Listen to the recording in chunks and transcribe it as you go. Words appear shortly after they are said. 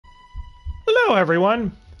Hello,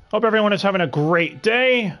 everyone. Hope everyone is having a great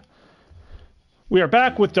day. We are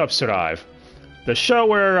back with Dubster Dive, the show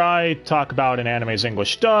where I talk about an anime's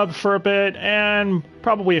English dub for a bit and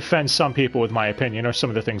probably offend some people with my opinion or some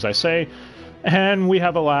of the things I say. And we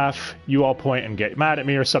have a laugh, you all point and get mad at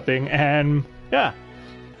me or something, and yeah.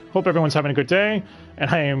 Hope everyone's having a good day,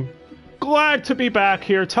 and I am glad to be back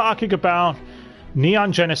here talking about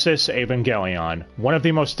Neon Genesis Evangelion, one of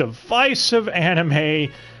the most divisive anime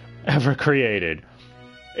ever created.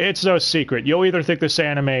 It's no secret, you'll either think this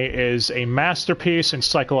anime is a masterpiece in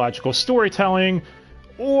psychological storytelling,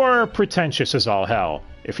 or pretentious as all hell.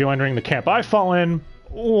 If you're entering the camp I fall in,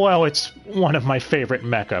 well, it's one of my favorite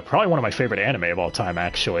mecha, probably one of my favorite anime of all time,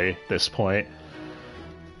 actually, at this point.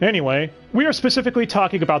 Anyway, we are specifically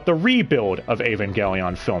talking about the Rebuild of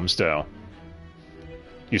Evangelion films, though.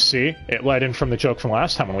 You see, it led in from the joke from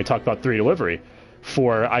last time when we talked about 3 Delivery,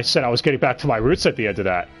 for I said I was getting back to my roots at the end of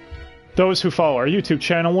that. Those who follow our YouTube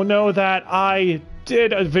channel will know that I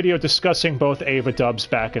did a video discussing both Eva dubs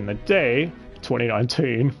back in the day,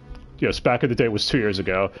 2019. Yes, back in the day was 2 years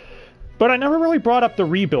ago. But I never really brought up the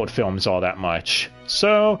Rebuild films all that much.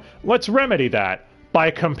 So, let's remedy that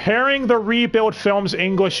by comparing the Rebuild films'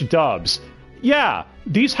 English dubs. Yeah,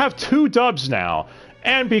 these have 2 dubs now.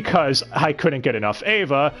 And because I couldn't get enough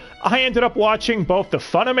Eva, I ended up watching both the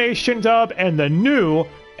Funimation dub and the new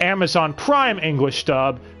Amazon Prime English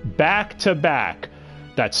dub back to back.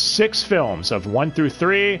 That's 6 films of 1 through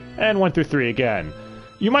 3 and 1 through 3 again.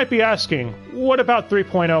 You might be asking, what about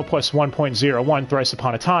 3.0 plus 1.01 Thrice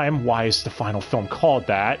Upon a Time? Why is the final film called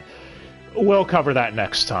that? We'll cover that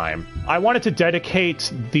next time. I wanted to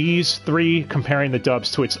dedicate these 3 comparing the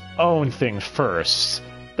dubs to its own thing first.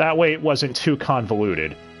 That way it wasn't too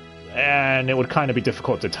convoluted. And it would kind of be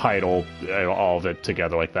difficult to title all of it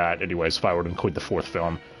together like that, anyways, if I were to include the 4th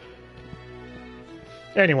film.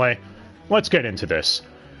 Anyway, let's get into this.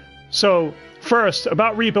 So, first,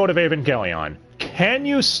 about Rebuild of Evangelion. Can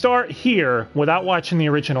you start here without watching the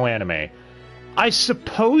original anime? I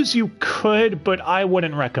suppose you could, but I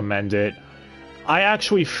wouldn't recommend it. I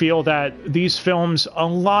actually feel that these films, a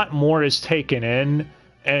lot more is taken in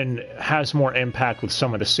and has more impact with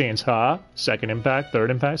some of the scenes. Second impact,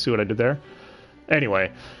 third impact, see what I did there?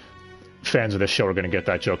 Anyway, fans of this show are going to get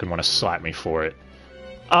that joke and want to slap me for it.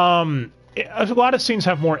 A lot of scenes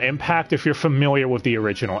have more impact if you're familiar with the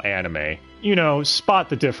original anime. You know, spot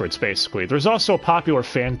the difference, basically. There's also a popular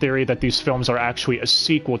fan theory that these films are actually a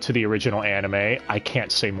sequel to the original anime. I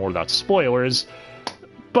can't say more without spoilers,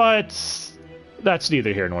 but that's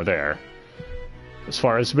neither here nor there. As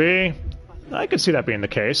far as me, I could see that being the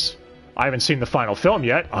case. I haven't seen the final film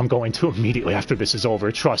yet. I'm going to immediately after this is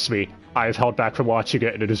over. Trust me, I've held back from watching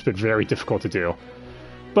it, and it has been very difficult to do.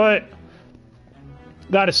 But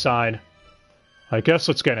that aside, I guess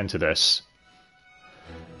let's get into this.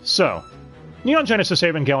 So, Neon Genesis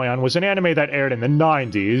Evangelion was an anime that aired in the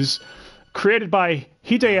 90s, created by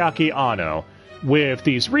Hideaki Anno, with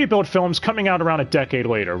these Rebuild films coming out around a decade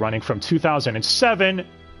later, running from 2007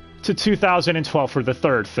 to 2012 for the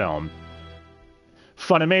 3rd film.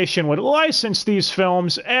 Funimation would license these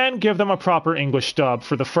films and give them a proper English dub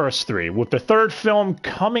for the first 3, with the 3rd film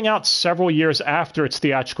coming out several years after its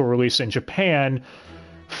theatrical release in Japan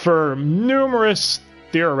for numerous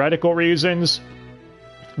theoretical reasons.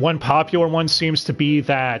 One popular one seems to be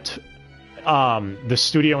that the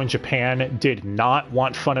studio in Japan did not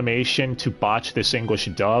want Funimation to botch this English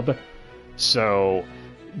dub, so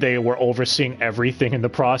they were overseeing everything in the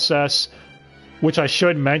process. Which I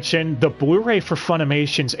should mention, the Blu-ray for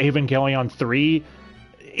Funimation's Evangelion 3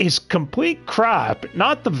 is complete crap.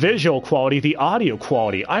 Not the visual quality, the audio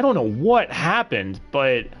quality. I don't know what happened,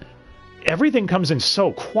 but everything comes in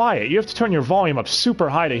so quiet. You have to turn your volume up super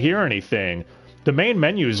high to hear anything. The main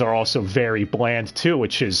menus are also very bland too,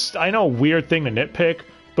 which is, I know, a weird thing to nitpick,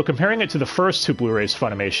 but comparing it to the first 2 Blu-rays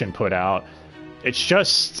Funimation put out, it's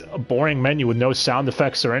just a boring menu with no sound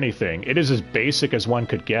effects or anything. It is as basic as one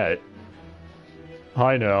could get.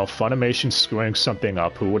 I know, Funimation screwing something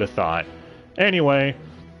up, who would have thought? Anyway,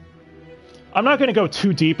 I'm not going to go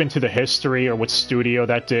too deep into the history or what studio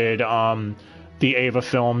that did the Eva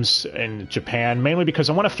films in Japan, mainly because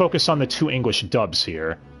I want to focus on the 2 English dubs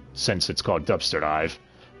here, since it's called Dubster Dive.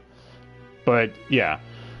 But, yeah.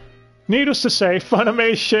 Needless to say,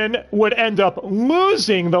 Funimation would end up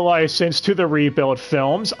losing the license to the Rebuild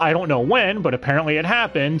films. I don't know when, but apparently it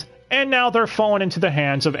happened, and now they're falling into the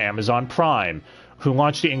hands of Amazon Prime, who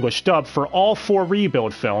launched the English dub for all 4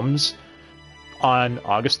 Rebuild films on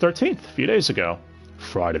August 13th, a few days ago.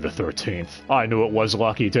 Friday the 13th. I knew it was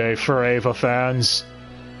lucky day for Eva fans.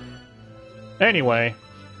 Anyway,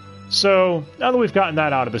 so now that we've gotten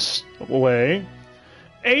that out way.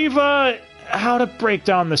 Ava, how to break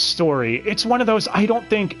down the story? It's one of those, I don't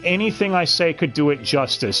think anything I say could do it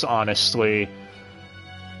justice, honestly.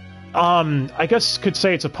 I guess could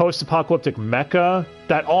say it's a post-apocalyptic mecha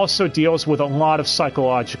that also deals with a lot of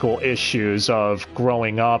psychological issues of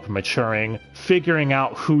growing up, maturing, figuring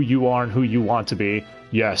out who you are and who you want to be.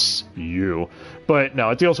 Yes, you. But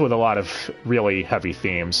no, it deals with a lot of really heavy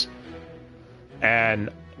themes. And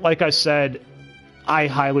like I said, I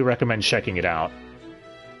highly recommend checking it out.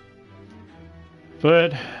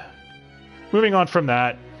 But moving on from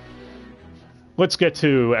that, let's get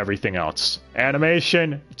to everything else.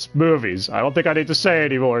 Animation, it's movies. I don't think I need to say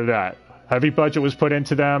any more than that. Heavy budget was put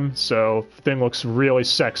into them, so the thing looks really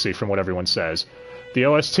sexy from what everyone says. The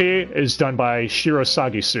OST is done by Shiro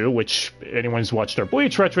Sagisu, which anyone who's watched our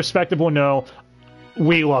Bleach retrospective will know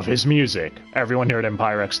we love his music. Everyone here at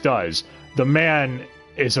Empire X does. The man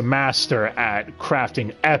is a master at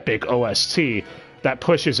crafting epic OST that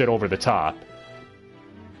pushes it over the top.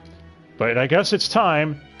 But I guess it's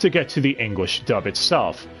time to get to the English dub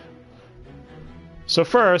itself. So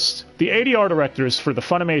first, the ADR directors for the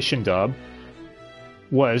Funimation dub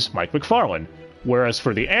was Mike McFarlane, whereas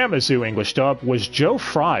for the Amazon English dub was Joe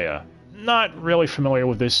Frya. Not really familiar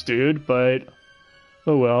with this dude, but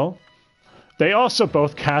oh well. They also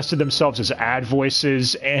both casted themselves as ad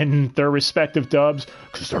voices in their respective dubs,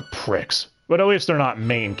 because they're pricks. But at least they're not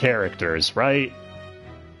main characters, right?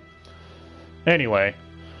 Anyway,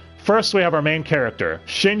 first we have our main character,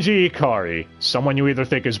 Shinji Ikari, someone you either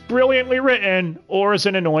think is brilliantly written, or is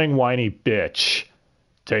an annoying whiny bitch.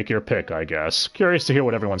 Take your pick, I guess. Curious to hear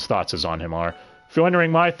what everyone's thoughts is on him are. If you're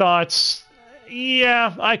wondering my thoughts,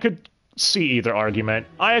 yeah, I could see either argument.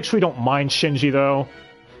 I actually don't mind Shinji, though,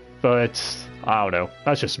 but I don't know,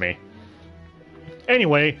 that's just me.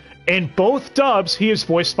 Anyway, in both dubs, he is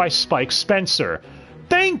voiced by Spike Spencer.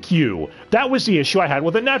 Thank you! That was the issue I had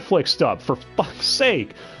with the Netflix dub, for fuck's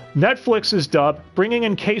sake. Netflix's dub, bringing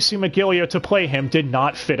in Casey McGillia to play him, did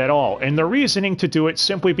not fit at all, and the reasoning to do it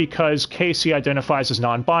simply because Casey identifies as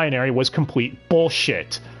non-binary was complete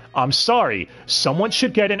bullshit. I'm sorry, someone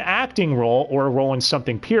should get an acting role, or a role in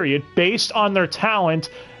something period, based on their talent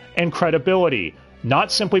and credibility,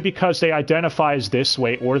 not simply because they identify as this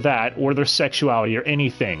way or that, or their sexuality or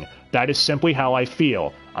anything. That is simply how I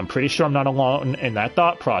feel. I'm pretty sure I'm not alone in that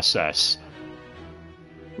thought process.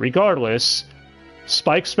 Regardless,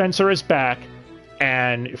 Spike Spencer is back,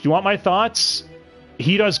 and if you want my thoughts,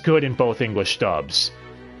 he does good in both English dubs.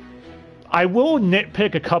 I will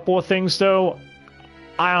nitpick a couple of things, though.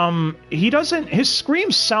 His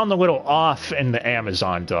screams sound a little off in the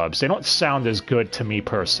Amazon dubs. They don't sound as good to me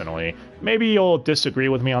personally. Maybe you'll disagree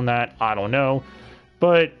with me on that, I don't know.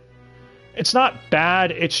 But it's not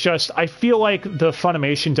bad, it's just, I feel like the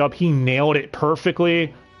Funimation dub, he nailed it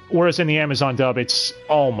perfectly. Whereas in the Amazon dub, it's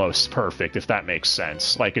almost perfect, if that makes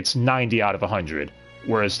sense. Like, it's 90 out of 100,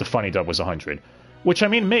 whereas the Funny dub was 100. Which, I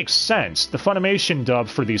mean, makes sense. The Funimation dub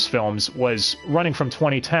for these films was running from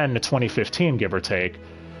 2010 to 2015, give or take.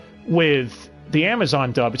 With the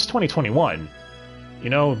Amazon dub, it's 2021. You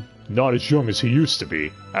know, not as young as he used to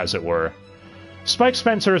be, as it were. Spike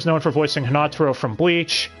Spencer is known for voicing Hanataro from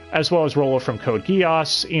Bleach, as well as Rolo from Code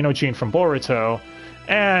Geass, Inojin from Boruto,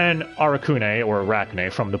 and Arakune, or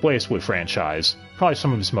Arachne, from the BlazBlue franchise. Probably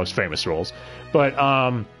some of his most famous roles. But,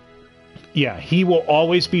 yeah, he will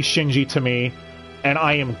always be Shinji to me, and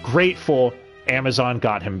I am grateful Amazon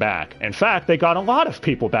got him back. In fact, they got a lot of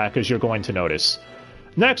people back, as you're going to notice.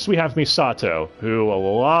 Next, we have Misato, who a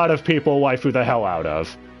lot of people waifu the hell out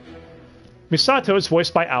of. Misato is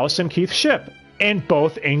voiced by Allison Keith Shipp, in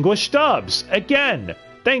both English dubs. Again,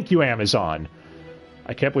 thank you, Amazon.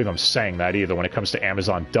 I can't believe I'm saying that either when it comes to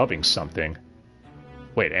Amazon dubbing something.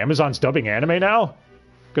 Wait, Amazon's dubbing anime now?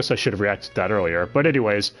 Guess I should have reacted to that earlier. But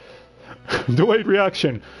anyways, delayed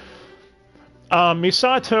reaction.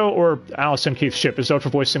 Misato, or Allison Keith Shipp, is known for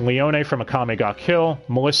voicing Leone from Akame ga Kill,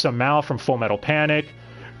 Melissa Mao from Full Metal Panic,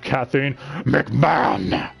 Kathleen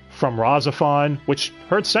McMahon from Razafon, which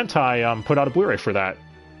heard Sentai put out a Blu-ray for that.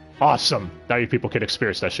 Awesome. Now you people can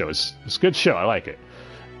experience that show. It's a good show. I like it.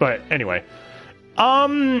 But anyway,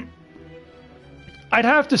 I'd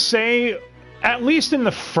have to say, at least in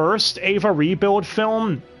the first Ava Rebuild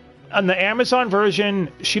film, on the Amazon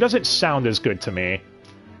version, she doesn't sound as good to me.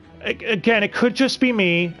 Again, it could just be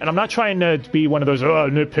me, and I'm not trying to be one of those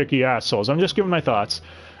nitpicky assholes. I'm just giving my thoughts.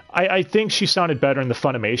 I think she sounded better in the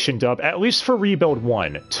Funimation dub, at least for Rebuild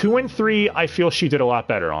 1. 2 and 3, I feel she did a lot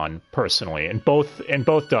better on, personally. In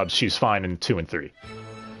both dubs, she's fine in 2 and 3.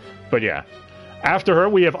 But yeah. After her,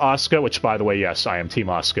 we have Asuka, which, by the way, yes, I am Team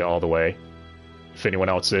Asuka all the way. If anyone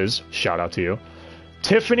else is, shout out to you.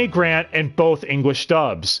 Tiffany Grant in both English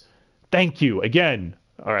dubs. Thank you again.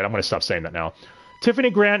 All right, I'm going to stop saying that now.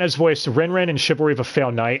 Tiffany Grant has voiced Rin in Chivalry of a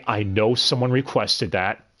Failed Knight. I know someone requested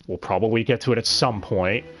that. We'll probably get to it at some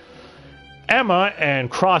point. Emma and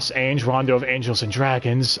Cross Ange, Rondo of Angels and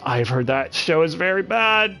Dragons. I've heard that show is very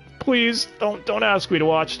bad. Please don't ask me to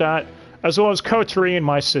watch that. As well as Kotari and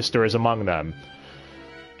My Sister is among them.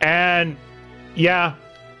 And yeah,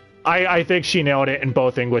 I think she nailed it in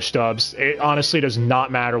both English dubs. It honestly does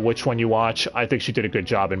not matter which one you watch. I think she did a good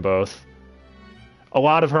job in both. A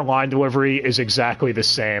lot of her line delivery is exactly the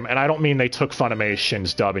same, and I don't mean they took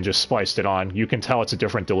Funimation's dub and just spliced it on. You can tell it's a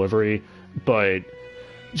different delivery, but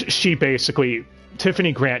she basically...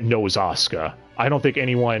 Tiffany Grant knows Asuka. I don't think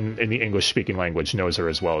anyone in the English-speaking language knows her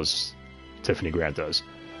as well as Tiffany Grant does.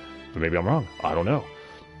 But maybe I'm wrong. I don't know.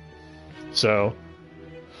 So...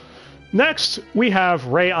 next, we have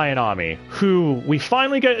Rei Ayanami, who we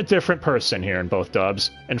finally get a different person here in both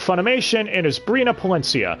dubs. In Funimation, it is Brina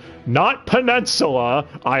Palencia, not Peninsula.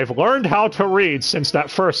 I've learned how to read since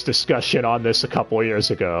that first discussion on this a couple of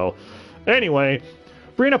years ago. Anyway,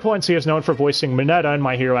 Brina Palencia is known for voicing Mineta in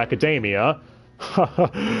My Hero Academia.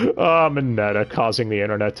 Mineta causing the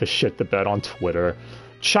internet to shit the bed on Twitter.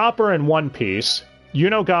 Chopper in One Piece,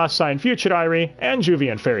 Yuno Gasai in Future Diary, and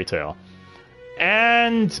Juvie in Fairy Tail.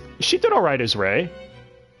 And she did alright as Rei.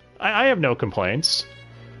 I have no complaints.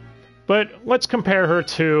 But let's compare her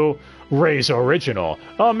to Rei's original,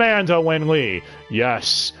 Amanda Wen Lee.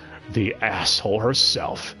 Yes, the asshole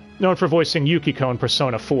herself. Known for voicing Yukiko in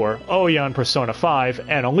Persona 4, Oya in Persona 5,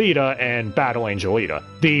 and Alita in Battle Angel Alita.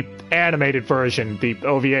 The animated version, the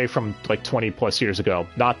OVA from like 20 plus years ago.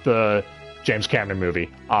 Not the James Cameron movie,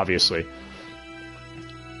 obviously.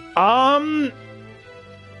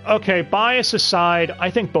 Okay, bias aside, I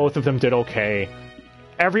think both of them did okay.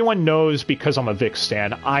 Everyone knows, because I'm a Vic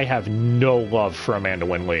stan, I have no love for Amanda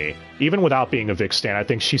Wen Lee. Even without being a Vic stan, I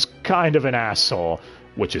think she's kind of an asshole,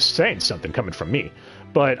 which is saying something coming from me.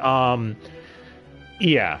 But,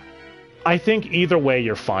 yeah. I think either way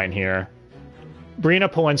you're fine here.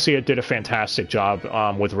 Brina Palencia did a fantastic job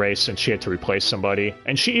with Rei since she had to replace somebody.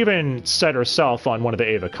 And she even said herself on one of the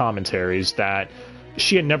Ava commentaries that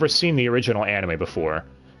she had never seen the original anime before.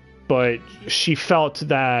 But she felt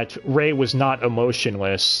that Rei was not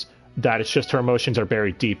emotionless, that it's just her emotions are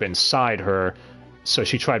buried deep inside her, so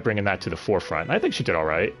she tried bringing that to the forefront. I think she did all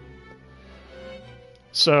right.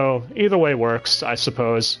 So, either way works, I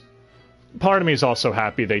suppose. Part of me is also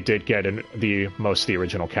happy they did get most of the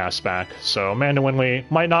original cast back, so Amanda Wen Lee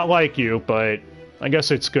might not like you, but I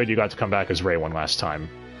guess it's good you got to come back as Rei one last time.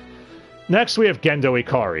 Next, we have Gendo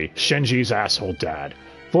Ikari, Shinji's asshole dad,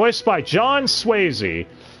 voiced by John Swayze,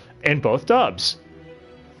 in both dubs.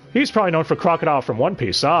 He's probably known for Crocodile from One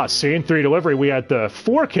Piece. See, in 3 Delivery we had the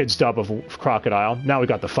 4Kids dub of Crocodile, now we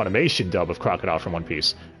got the Funimation dub of Crocodile from One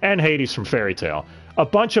Piece, and Hades from Fairy Tail. A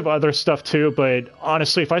bunch of other stuff too, but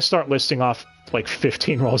honestly, if I start listing off like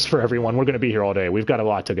 15 roles for everyone, we're going to be here all day. We've got a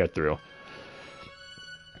lot to get through.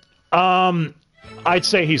 I'd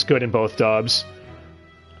say he's good in both dubs.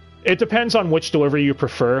 It depends on which delivery you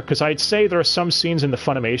prefer, because I'd say there are some scenes in the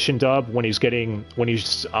Funimation dub when he's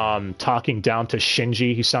talking down to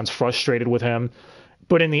Shinji, he sounds frustrated with him.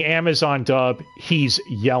 But in the Amazon dub, he's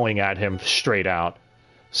yelling at him straight out.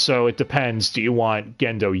 So it depends. Do you want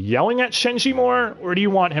Gendo yelling at Shinji more, or do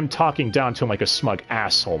you want him talking down to him like a smug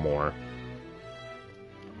asshole more?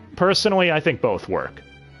 Personally, I think both work.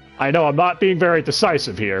 I know I'm not being very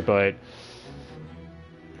decisive here, but...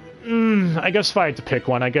 I guess if I had to pick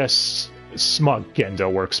one, I guess smug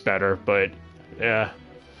Gendo works better, but yeah.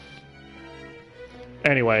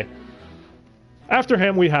 Anyway, after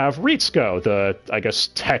him we have Ritsuko, the, I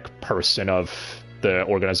guess, tech person of the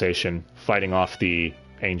organization fighting off the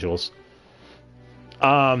angels.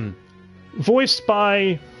 Voiced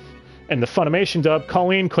by, in the Funimation dub,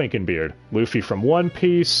 Colleen Clinkenbeard, Luffy from One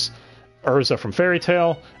Piece, Urza from Fairy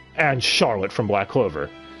Tail, and Charlotte from Black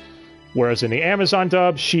Clover. Whereas in the Amazon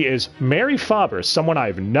dub, she is Mary Faber, someone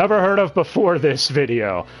I've never heard of before this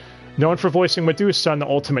video. Known for voicing Medusa in the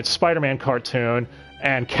Ultimate Spider-Man cartoon,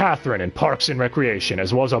 and Catherine in Parks and Recreation,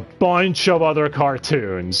 as well as a bunch of other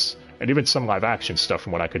cartoons. And even some live-action stuff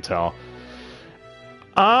from what I could tell.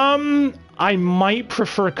 I might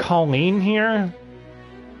prefer Colleen here.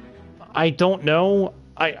 I don't know.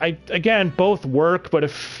 Again, both work, but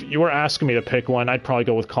if you were asking me to pick one, I'd probably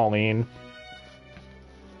go with Colleen.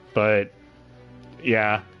 But,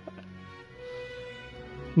 yeah.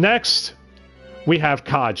 Next, we have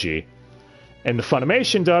Kaji. In the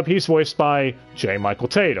Funimation dub, he's voiced by J. Michael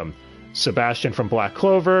Tatum, Sebastian from Black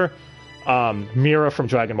Clover, Mira from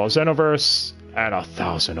Dragon Ball Xenoverse, and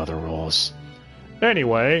 1,000 other roles.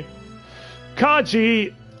 Anyway,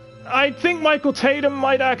 Kaji, I think Michael Tatum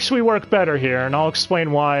might actually work better here, and I'll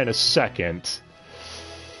explain why in a second.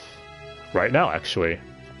 Right now, actually.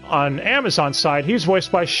 On Amazon side, he's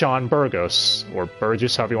voiced by Sean Burgos, or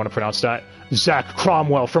Burgess, however you want to pronounce that. Zach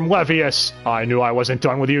Cromwell from Levius. I knew I wasn't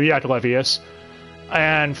done with you yet, Levius.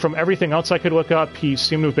 And from everything else I could look up, he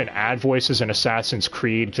seemed to have been ad voices in Assassin's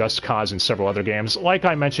Creed, Just Cause, and several other games. Like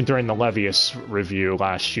I mentioned during the Levius review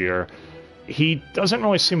last year, he doesn't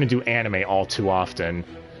really seem to do anime all too often.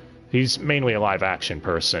 He's mainly a live-action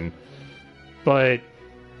person. But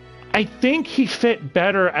I think he fit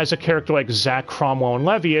better as a character like Zach Cromwell in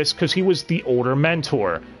Levius because he was the older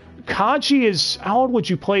mentor. Kaji is... how old would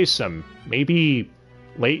you place him? Maybe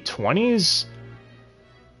late 20s?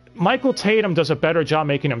 Michael Tatum does a better job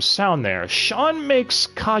making him sound there. Sean makes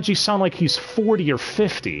Kaji sound like he's 40 or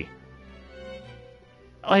 50.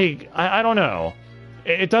 Like, I don't know.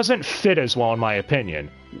 It doesn't fit as well in my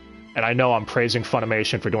opinion. And I know I'm praising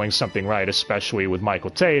Funimation for doing something right, especially with Michael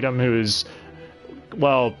Tatum, who's,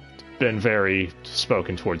 well, been very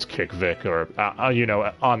spoken towards Kick Vic, or, you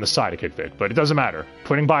know, on the side of Kick Vic. But it doesn't matter.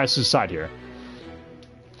 Putting biases aside here.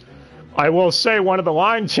 I will say one of the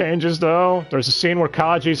line changes, though. There's a scene where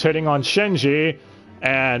Kaji's hitting on Shinji,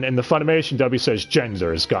 and in the Funimation dub he says,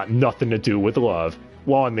 "Gender's got nothing to do with love."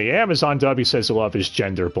 While in the Amazon dub he says love is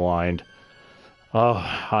gender blind. Oh,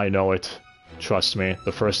 I know it. Trust me.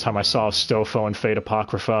 The first time I saw Stofo in Fate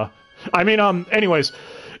Apocrypha. I mean, anyways.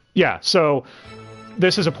 Yeah, so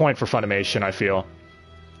this is a point for Funimation, I feel.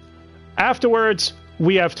 Afterwards,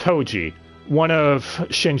 we have Toji, one of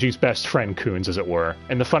Shinji's best friend coons, as it were.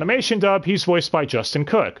 In the Funimation dub, he's voiced by Justin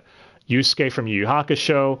Cook. Yusuke from Yu Yu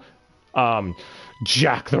Hakusho,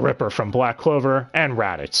 Jack the Ripper from Black Clover, and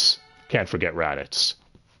Raditz. Can't forget Raditz.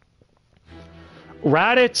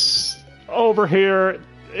 Raditz over here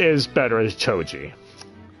is better as Choji.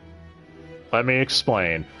 Let me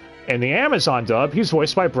explain. In the Amazon dub, he's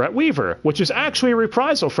voiced by Brett Weaver, which is actually a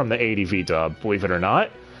reprisal from the ADV dub, believe it or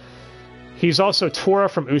not. He's also Tora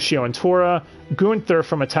from Ushio and Tora, Gunther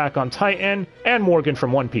from Attack on Titan, and Morgan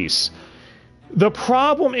from One Piece. The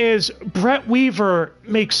problem is, Brett Weaver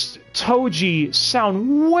makes Toji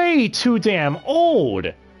sound way too damn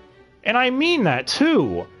old. And I mean that,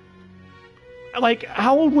 too. Like,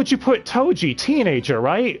 how old would you put Toji? Teenager,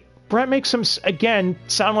 right? Brett makes him, again,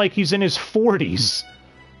 sound like he's in his 40s.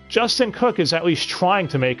 Justin Cook is at least trying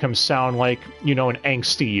to make him sound like, you know, an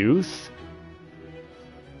angsty youth.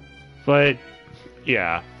 But,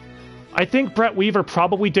 yeah. I think Brett Weaver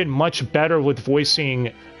probably did much better with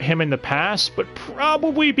voicing him in the past, but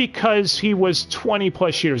probably because he was 20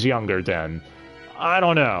 plus years younger then. I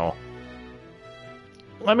don't know.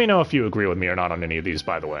 Let me know if you agree with me or not on any of these,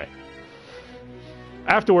 by the way.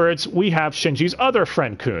 Afterwards, we have Shinji's other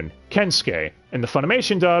friend coon, Kensuke. In the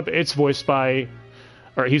Funimation dub, he's voiced by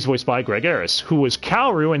Greg Aris, who was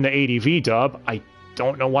Kaoru in the ADV dub. I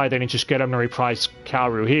don't know why they didn't just get him to reprise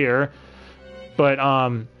Kaoru here. But,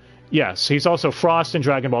 yes, he's also Frost in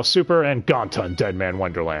Dragon Ball Super and Gonta in Dead Man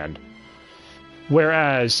Wonderland.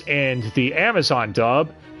 Whereas in the Amazon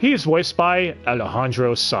dub, he's voiced by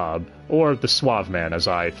Alejandro Saab, or the Suave Man, as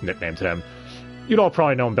I've nicknamed him. You'd all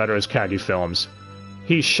probably know him better as Kagi Films.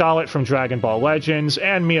 He's Charlotte from Dragon Ball Legends,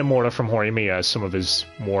 and Miyamura from Horimiya as some of his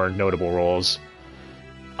more notable roles.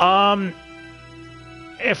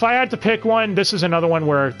 If I had to pick one, this is another one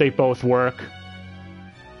where they both work.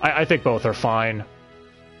 I think both are fine.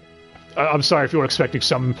 I'm sorry if you were expecting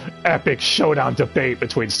some epic showdown debate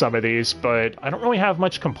between some of these, but I don't really have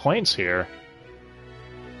much complaints here.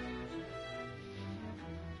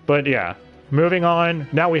 But yeah, moving on.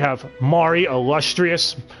 Now we have Mari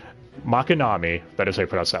Illustrious Makanami. That is how you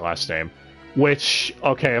pronounce that last name. Which,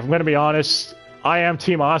 okay, if I'm going to be honest, I am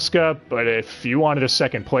Team Asuka, but if you wanted a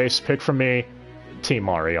second place pick from me, Team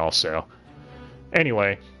Mari also.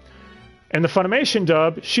 Anyway, in the Funimation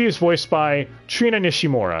dub, she is voiced by Trina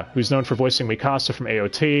Nishimura, who's known for voicing Mikasa from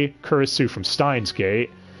AOT, Kurisu from Steins Gate,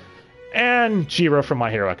 and Jiro from My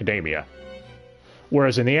Hero Academia.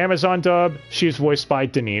 Whereas in the Amazon dub, she's voiced by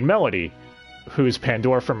Deneen Melody, who's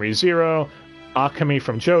Pandora from ReZero, Akemi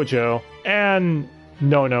from JoJo, and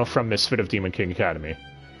Nono from Misfit of Demon King Academy.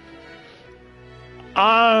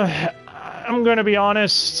 I'm gonna be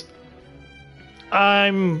honest,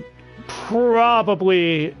 I'm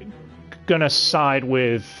probably gonna side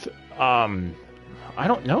with, I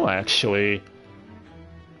don't know, actually.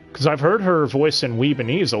 Because I've heard her voice in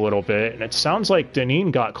Weebanese a little bit, and it sounds like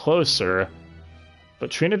Deneen got closer.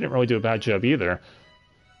 But Trina didn't really do a bad job either.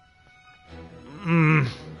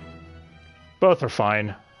 Both are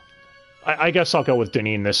fine. I guess I'll go with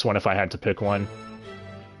Deneen this one if I had to pick one.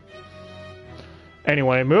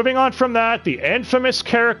 Anyway, moving on from that, the infamous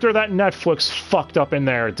character that Netflix fucked up in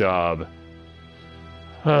their dub.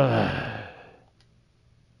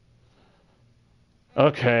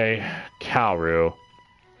 Okay, Kaoru.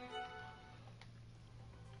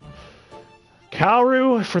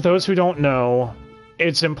 Kaoru, for those who don't know,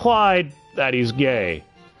 it's implied that he's gay.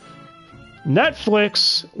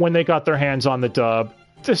 Netflix, when they got their hands on the dub,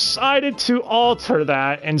 decided to alter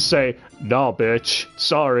that and say, "No, bitch,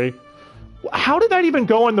 sorry." How did that even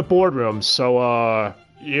go in the boardroom? So,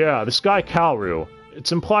 yeah, this guy Kaoru,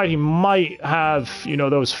 it's implied he might have, you know,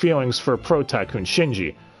 those feelings for Pro Tycoon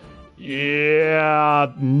Shinji.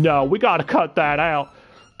 Yeah, no, we gotta cut that out.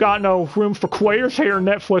 Got no room for queers here in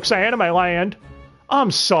Netflix anime land. I'm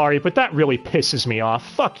sorry, but that really pisses me off.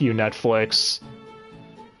 Fuck you, Netflix.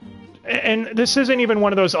 And this isn't even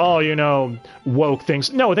one of those, oh, you know, woke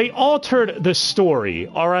things. No, they altered the story,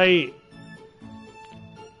 alright?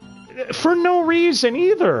 For no reason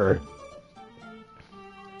either.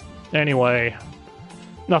 Anyway,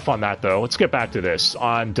 enough on that though. Let's get back to this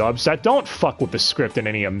on dubs that don't fuck with the script in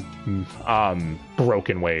any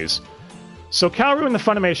broken ways. So Kaoru in the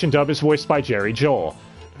Funimation dub is voiced by Jerry Joel,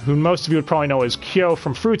 who most of you would probably know as Kyo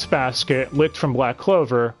from Fruits Basket, Lick from Black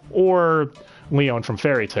Clover, or Leon from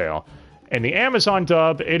Fairy Tail. In the Amazon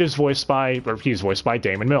dub, he's voiced by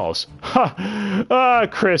Damon Mills.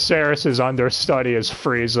 Chris Harris's understudy as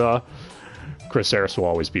Frieza. Chris Harris will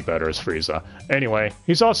always be better as Frieza. Anyway,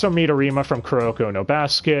 he's also Midorima from Kuroko no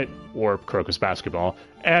Basket, or Kuroko's Basketball,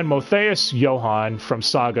 and Motheus Johan from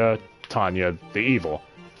Saga Tanya the Evil.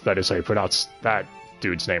 That is how you pronounce that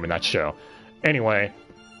dude's name in that show. Anyway,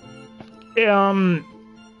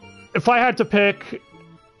 if I had to pick,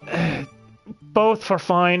 both are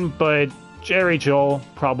fine, but Jerry Joel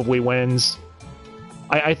probably wins.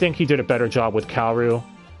 I think he did a better job with Kaoru.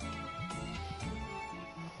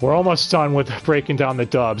 We're almost done with breaking down the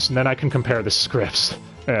dubs, and then I can compare the scripts.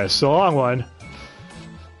 Yeah, it's a long one.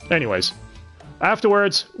 Anyways,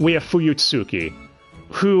 afterwards, we have Fuyutsuki,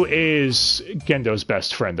 who is Gendo's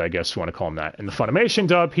best friend, I guess you want to call him that. In the Funimation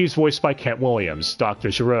dub, he's voiced by Kent Williams, Dr.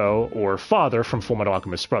 Giro, or Father from Fullmetal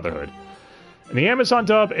Alchemist Brotherhood. In the Amazon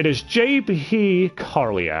dub, it is J.P.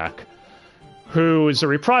 Karliak, who is a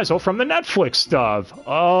reprisal from the Netflix dub.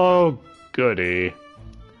 Oh, goody.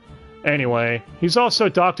 Anyway, he's also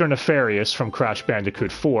Dr. Nefarious from Crash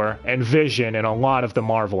Bandicoot 4, and Vision in a lot of the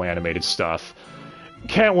Marvel animated stuff.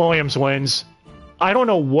 Kent Williams wins. I don't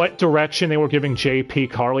know what direction they were giving J.P.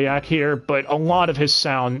 Karliak here, but a lot of his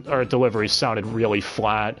delivery sounded really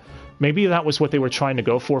flat. Maybe that was what they were trying to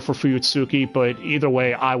go for Fuyutsuki, but either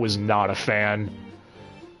way, I was not a fan.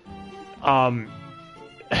 I'm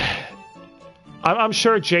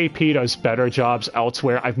sure JP does better jobs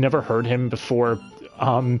elsewhere. I've never heard him before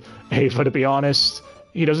Ava, to be honest.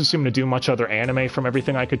 He doesn't seem to do much other anime from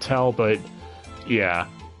everything I could tell, but yeah.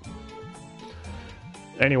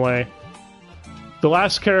 Anyway, the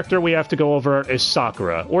last character we have to go over is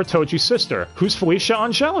Sakura, or Toji's sister, who's Felicia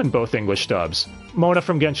Angel in both English dubs. Mona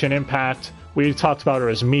from Genshin Impact, we talked about her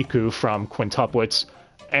as Miku from Quintuplets,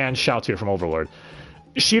 and Shoutir from Overlord.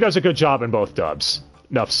 She does a good job in both dubs.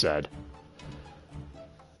 Enough said.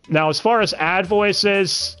 Now, as far as ad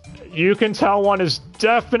voices, you can tell one is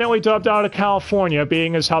definitely dubbed out of California,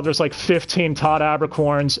 being as how there's like 15 Todd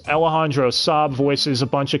Abercorns. Alejandro Saab voices a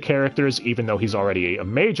bunch of characters, even though he's already a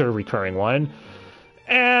major recurring one.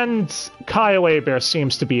 And Kyle Hebert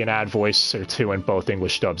seems to be an ad voice or two in both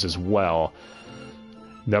English dubs as well.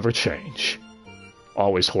 Never change.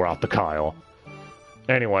 Always whore out the Kyle.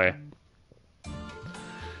 Anyway.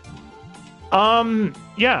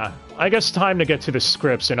 Yeah, I guess time to get to the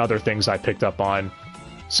scripts and other things I picked up on.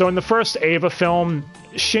 So in the first Ava film,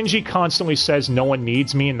 Shinji constantly says no one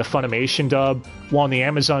needs me in the Funimation dub, while in the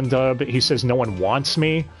Amazon dub, he says no one wants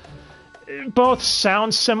me. Both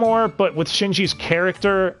sound similar, but with Shinji's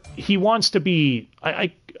character, he wants to be...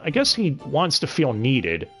 I guess he wants to feel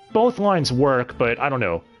needed. Both lines work, but I don't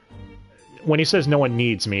know. When he says no one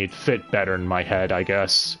needs me, it fit better in my head, I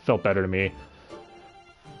guess. Felt better to me.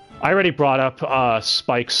 I already brought up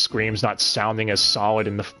Spike's screams not sounding as solid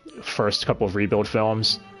in the first couple of Rebuild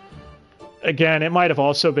films. Again, it might have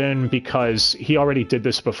also been because he already did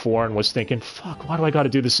this before and was thinking, fuck, why do I gotta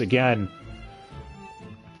do this again?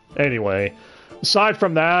 Anyway, aside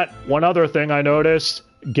from that, one other thing I noticed,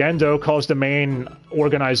 Gendo calls the main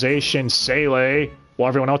organization Seele, while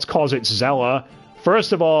everyone else calls it Zella.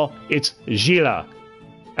 First of all, it's Gila,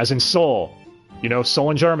 as in soul. You know,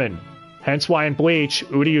 soul in German. Hence why in Bleach,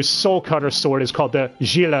 Uryu's soul cutter sword is called the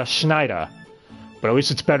Gila Schneider. But at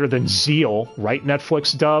least it's better than Zeal, right,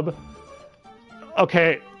 Netflix dub?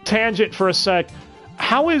 Okay, tangent for a sec.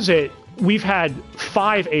 How is it we've had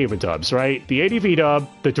 5 Ava dubs, right? The ADV dub,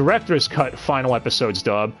 the director's cut final episodes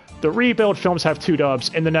dub, the Rebuild films have 2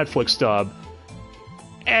 dubs, and the Netflix dub.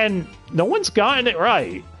 And no one's gotten it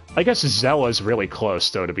right. I guess Zella's really close,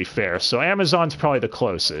 though, to be fair, so Amazon's probably the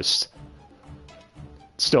closest.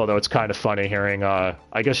 Still, though, it's kind of funny hearing, I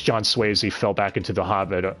guess John Swayze fell back into the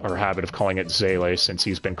habit of calling it Zele, since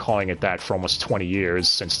he's been calling it that for almost 20 years,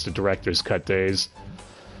 since the director's cut days.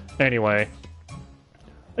 Anyway,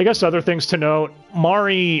 I guess other things to note,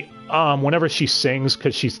 Mari, whenever she sings,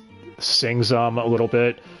 because she sings a little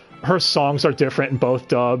bit, her songs are different in both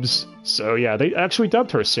dubs, so yeah, they actually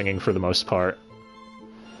dubbed her singing for the most part.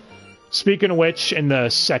 Speaking of which, in the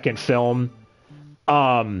second film,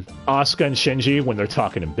 Asuka and Shinji, when they're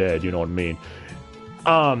talking in bed, you know what I mean?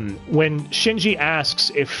 When Shinji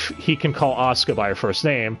asks if he can call Asuka by her first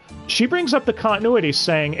name, she brings up the continuity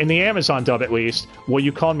saying, in the Amazon dub at least, well,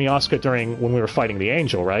 you called me Asuka when we were fighting the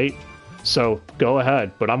Angel, right? So, go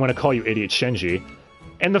ahead, but I'm going to call you Idiot Shinji.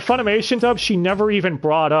 In the Funimation dub, she never even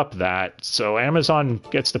brought up that, so Amazon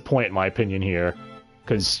gets the point, in my opinion, here.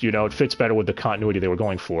 Because, you know, it fits better with the continuity they were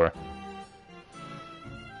going for.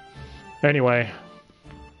 Anyway,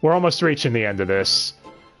 we're almost reaching the end of this.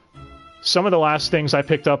 Some of the last things I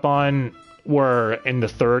picked up on were in the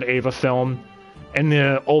third Ava film. In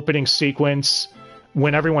the opening sequence,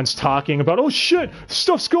 when everyone's talking about, oh shit,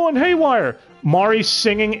 stuff's going haywire! Mari's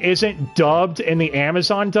singing isn't dubbed in the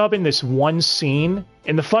Amazon dub in this one scene.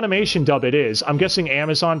 In the Funimation dub it is. I'm guessing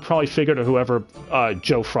Amazon probably figured, or whoever,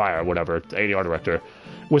 Joe Fry or whatever, the ADR director,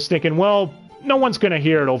 was thinking, well, no one's gonna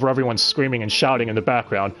hear it over everyone screaming and shouting in the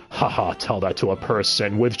background. Haha, tell that to a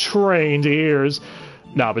person with trained ears.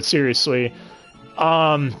 No, but seriously,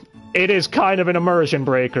 it is kind of an immersion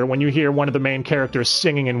breaker when you hear one of the main characters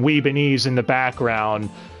singing in Weebanese in the background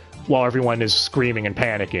while everyone is screaming and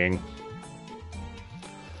panicking.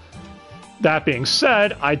 That being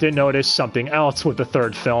said, I did notice something else with the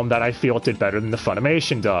third film that I feel did better than the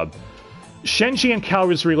Funimation dub. Shinji and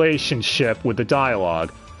Kaoru's relationship with the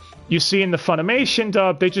dialogue. You see, in the Funimation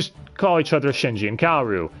dub, they just call each other Shinji and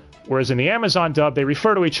Kaoru, whereas in the Amazon dub, they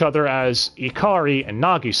refer to each other as Ikari and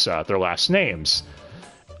Nagisa, their last names.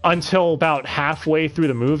 Until about halfway through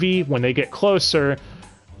the movie, when they get closer,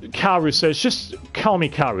 Kaoru says, just call me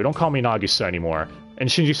Kaoru, don't call me Nagisa anymore. And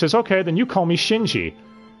Shinji says, okay, then you call me Shinji.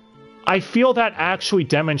 I feel that actually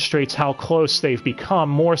demonstrates how close they've become,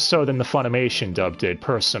 more so than the Funimation dub did,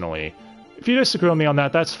 personally. If you disagree with me on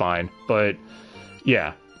that, that's fine, but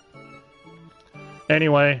yeah.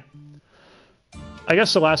 Anyway, I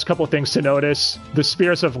guess the last couple things to notice, the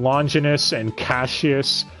spears of Longinus and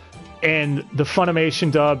Cassius. In the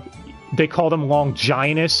Funimation dub, they call them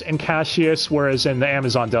Longinus and Cassius, whereas in the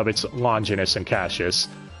Amazon dub, it's Longinus and Cassius.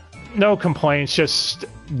 No complaints, just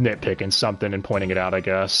nitpicking something and pointing it out, I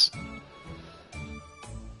guess.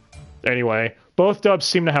 Anyway, both dubs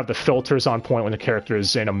seem to have the filters on point when the character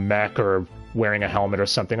is in a mech or wearing a helmet or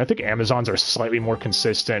something. I think Amazon's are slightly more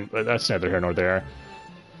consistent, but that's neither here nor there.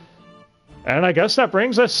 And I guess that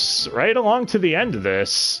brings us right along to the end of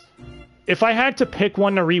this. If I had to pick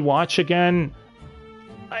one to rewatch again,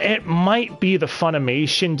 it might be the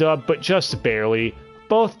Funimation dub, but just barely.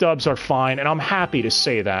 Both dubs are fine, and I'm happy to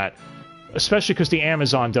say that. Especially because the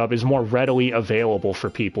Amazon dub is more readily available for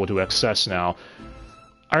people to access now.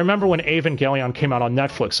 I remember when Evangelion came out on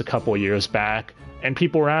Netflix a couple of years back, and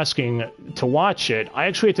people were asking to watch it. I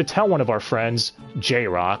actually had to tell one of our friends,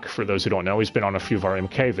 J-Rock, for those who don't know, he's been on a few of our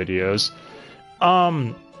MK videos.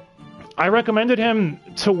 I recommended him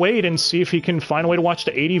to wait and see if he can find a way to watch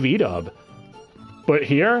the ADV dub. But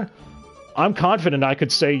here, I'm confident I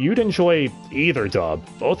could say you'd enjoy either dub.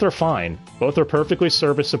 Both are fine. Both are perfectly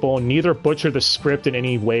serviceable. Neither butcher the script in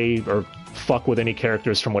any way or fuck with any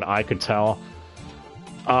characters from what I could tell.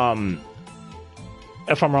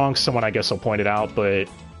 If I'm wrong, someone I guess will point it out, but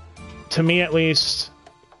to me at least,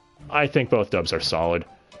 I think both dubs are solid.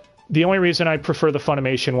 The only reason I prefer the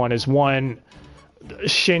Funimation one is, one,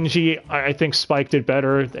 Shinji, I think Spike did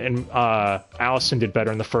better, and Allison did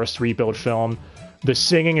better in the first Rebuild film. The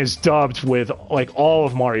singing is dubbed with, like, all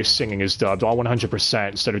of Mari's singing is dubbed, all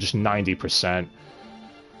 100%, instead of just 90%.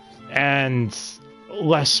 And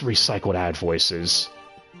less recycled ad voices.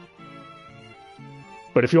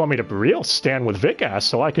 But if you want me to be real, stand with Vic ass,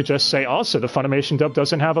 so I could just say also the Funimation dub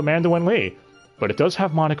doesn't have Amanda Wen Lee. But it does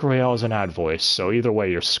have Monica Royale as an ad voice, so either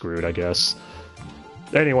way you're screwed, I guess.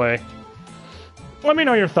 Anyway, let me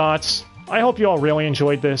know your thoughts. I hope you all really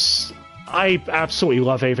enjoyed this. I absolutely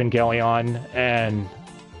love Evangelion, and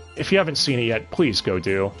if you haven't seen it yet, please go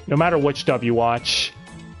do. No matter which dub you watch,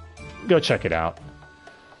 go check it out.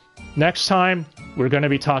 Next time, we're going to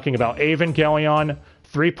be talking about Evangelion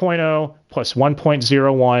 3.0 plus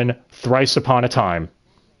 1.01 thrice upon a time.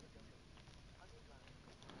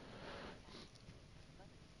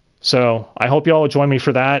 So I hope y'all will join me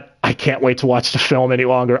for that. I can't wait to watch the film any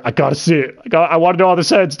longer. I gotta see it. I want to know all the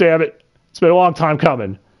heads, damn it. It's been a long time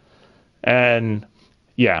coming. And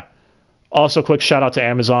yeah. Also, quick shout out to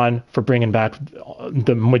Amazon for bringing back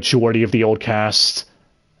the majority of the old cast.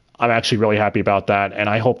 I'm actually really happy about that, and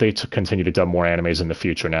I hope they continue to dub more animes in the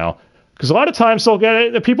future now. Because a lot of times they'll get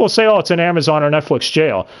it, people say, oh, it's an Amazon or Netflix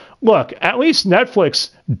jail. Look, at least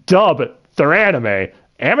Netflix dub their anime.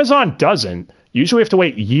 Amazon doesn't. Usually we have to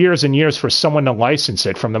wait years and years for someone to license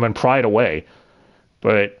it from them and pry it away.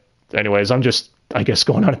 But anyways, I'm just, I guess,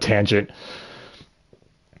 going on a tangent.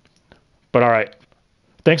 But all right.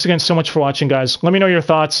 Thanks again so much for watching, guys. Let me know your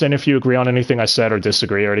thoughts and if you agree on anything I said or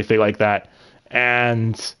disagree or anything like that.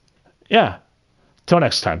 And yeah, till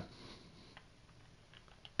next time.